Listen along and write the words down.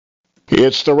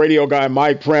It's the radio guy,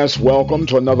 Mike Prince. Welcome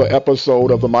to another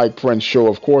episode of the Mike Prince Show.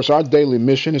 Of course, our daily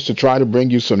mission is to try to bring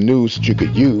you some news that you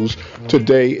could use.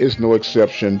 Today is no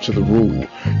exception to the rule.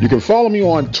 You can follow me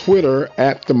on Twitter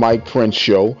at the Mike Prince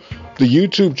Show. The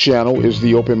YouTube channel is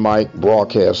the Open Mic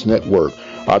Broadcast Network.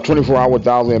 Our 24-hour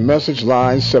dial-in message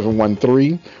line,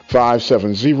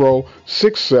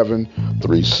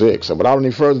 713-570-6736. And without any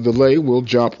further delay, we'll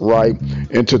jump right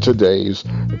into today's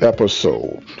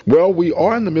episode. Well, we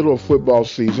are in the middle of football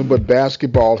season, but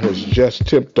basketball has just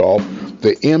tipped off.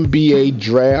 The NBA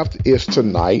draft is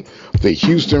tonight. The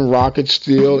Houston Rockets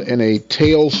still in a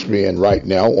tailspin right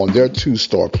now on their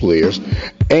two-star players,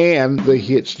 and the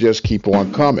hits just keep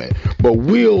on coming. But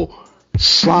we'll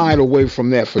slide away from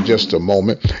that for just a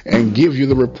moment and give you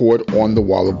the report on the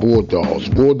Waller Bulldogs.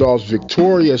 Bulldogs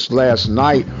victorious last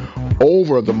night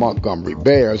over the Montgomery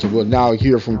Bears, and we'll now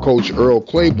hear from Coach Earl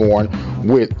Claiborne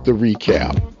with the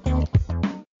recap.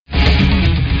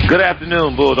 Good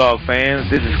afternoon, Bulldog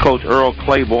fans. This is Coach Earl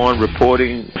Claiborne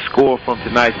reporting the score from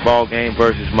tonight's ball game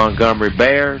versus Montgomery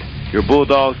Bears. Your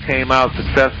Bulldogs came out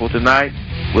successful tonight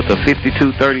with a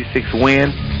 52-36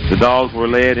 win. The Dogs were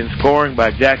led in scoring by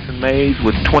Jackson Mays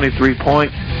with 23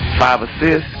 points, 5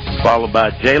 assists, followed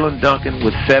by Jalen Duncan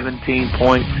with 17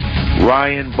 points.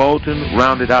 Ryan Bolton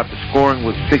rounded out the scoring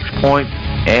with 6 points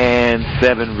and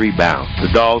 7 rebounds. The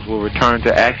Dogs will return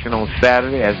to action on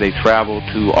Saturday as they travel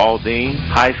to Aldine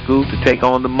High School to take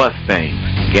on the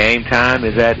Mustangs. Game time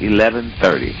is at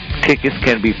 11:30. Tickets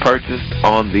can be purchased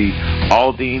on the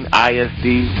Aldine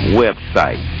ISD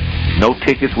website. No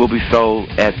tickets will be sold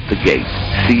at the gate.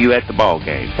 See you at the ball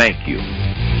game. Thank you.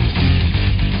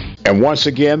 And once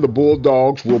again, the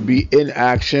Bulldogs will be in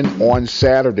action on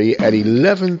Saturday at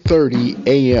 11:30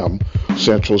 a.m.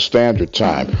 Central Standard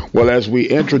Time. Well, as we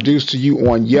introduced to you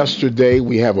on yesterday,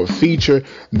 we have a feature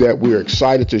that we're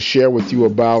excited to share with you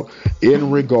about in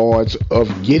regards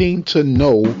of getting to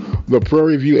know the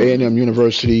Prairie View A&M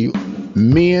University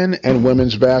men and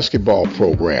women's basketball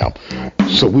program.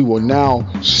 So we will now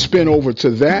spin over to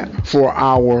that for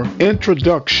our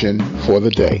introduction for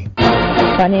the day.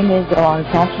 My name is Alana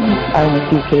Thompson. I went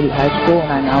to Katy High School,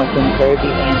 and I now attend Prairie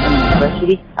View A&M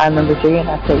University. I'm number 3, and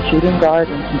I play shooting guard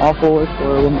and small forward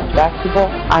for women's basketball.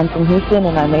 I'm from Houston,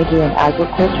 and I major in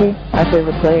agriculture. My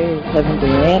favorite player is Kevin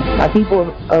Durant. My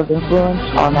people of influence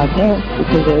are my parents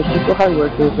because they're super hard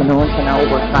workers, and no one can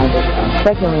outwork either.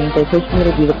 Secondly, they push me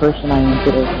to be the person I am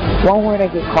today. One word I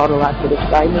get called a lot to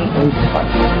describe me is fun.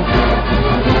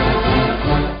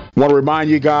 I want to remind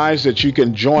you guys that you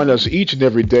can join us each and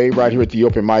every day right here at the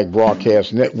Open Mic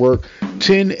Broadcast Network,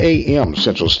 10 a.m.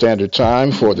 Central Standard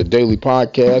Time for the daily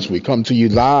podcast. We come to you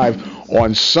live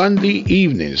on Sunday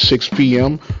evening, 6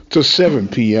 p.m. to 7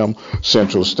 p.m.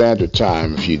 Central Standard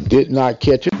Time. If you did not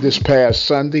catch it, this past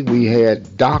Sunday we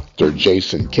had Dr.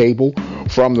 Jason Cable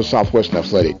from the Southwestern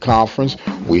Athletic Conference.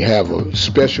 We have a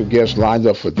special guest lined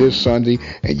up for this Sunday,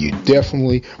 and you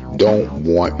definitely don't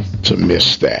want to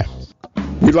miss that.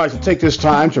 We'd like to take this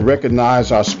time to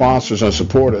recognize our sponsors and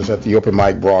supporters at the Open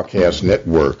Mic Broadcast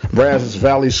Network: Brazos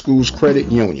Valley Schools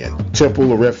Credit Union,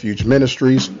 Temple of Refuge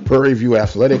Ministries, Prairie View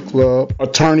Athletic Club,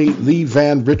 Attorney Lee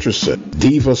Van Richardson,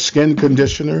 Diva Skin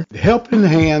Conditioner, Helping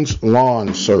Hands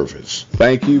Lawn Service.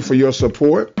 Thank you for your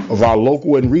support of our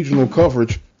local and regional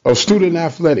coverage of student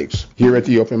athletics here at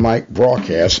the Open Mic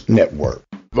Broadcast Network.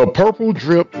 The Purple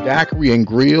Drip Daiquiri and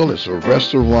Grill is a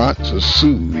restaurant to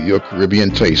soothe your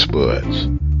Caribbean taste buds.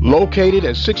 Located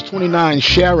at 629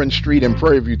 Sharon Street in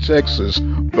Prairie View, Texas,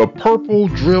 the Purple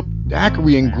Drip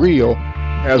Daiquiri and Grill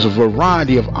has a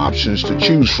variety of options to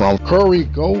choose from: curry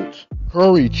goat,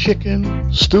 curry chicken,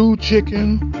 stew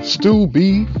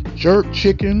beef, jerk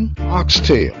chicken,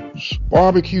 oxtails,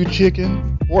 barbecue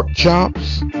chicken, pork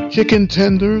chops, chicken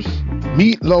tenders,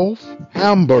 meatloaf,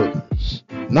 hamburgers,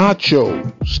 nachos,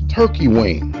 turkey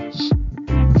wings,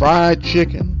 fried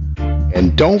chicken,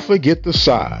 and don't forget the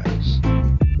sides: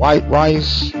 white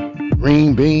rice,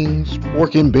 green beans,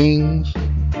 pork and beans,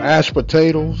 mashed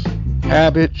potatoes,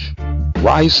 cabbage,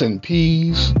 rice and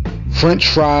peas, French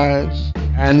fries,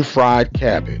 and fried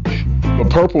cabbage. The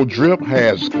Purple Drip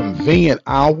has convenient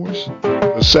hours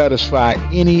to satisfy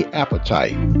any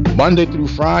appetite. Monday through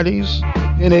Fridays,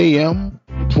 10 a.m.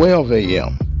 to 12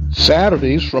 a.m.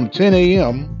 Saturdays from 10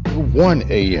 a.m. to 1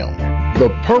 a.m. The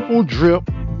Purple Drip,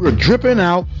 we're dripping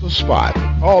out the spot.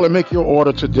 Call and make your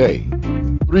order today.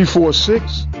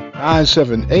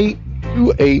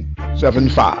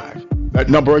 346-978-2875. That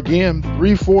number again,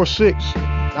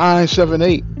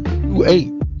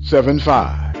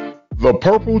 346-978-2875. The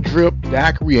Purple Drip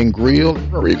Daiquiri and Grill,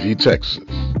 Prairie View, Texas.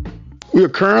 We are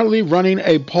currently running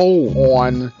a poll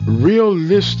on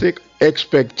realistic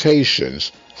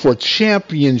expectations for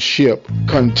championship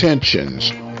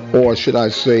contentions, or should I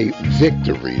say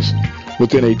victories,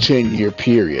 within a 10-year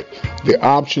period. The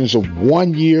options of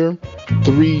 1 year,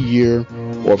 3 year,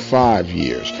 or 5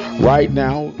 years. Right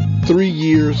now, 3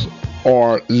 years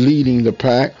are leading the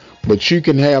pack, but you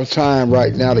can have time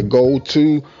right now to go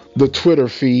to the Twitter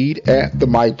feed at The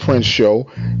Mike Prince Show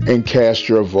and cast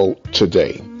your vote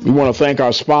today. We want to thank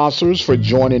our sponsors for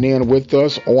joining in with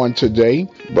us on today.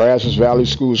 Brazos Valley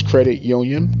Schools Credit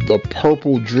Union, The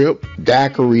Purple Drip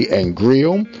Daiquiri and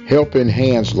Grill, Helping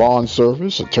Hands Lawn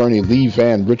Service, Attorney Lee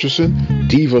Van Richardson,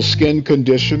 Diva Skin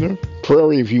Conditioner,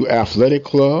 Prairie View Athletic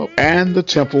Club, and the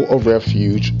Temple of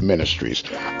Refuge Ministries.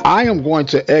 I am going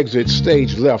to exit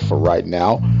stage left for right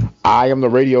now. I am the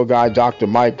radio guy, Dr.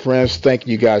 Mike Prince. Thank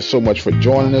you guys so much for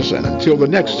joining us. And until the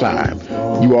next time,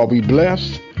 you all be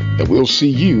blessed, and we'll see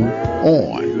you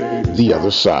on the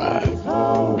other side.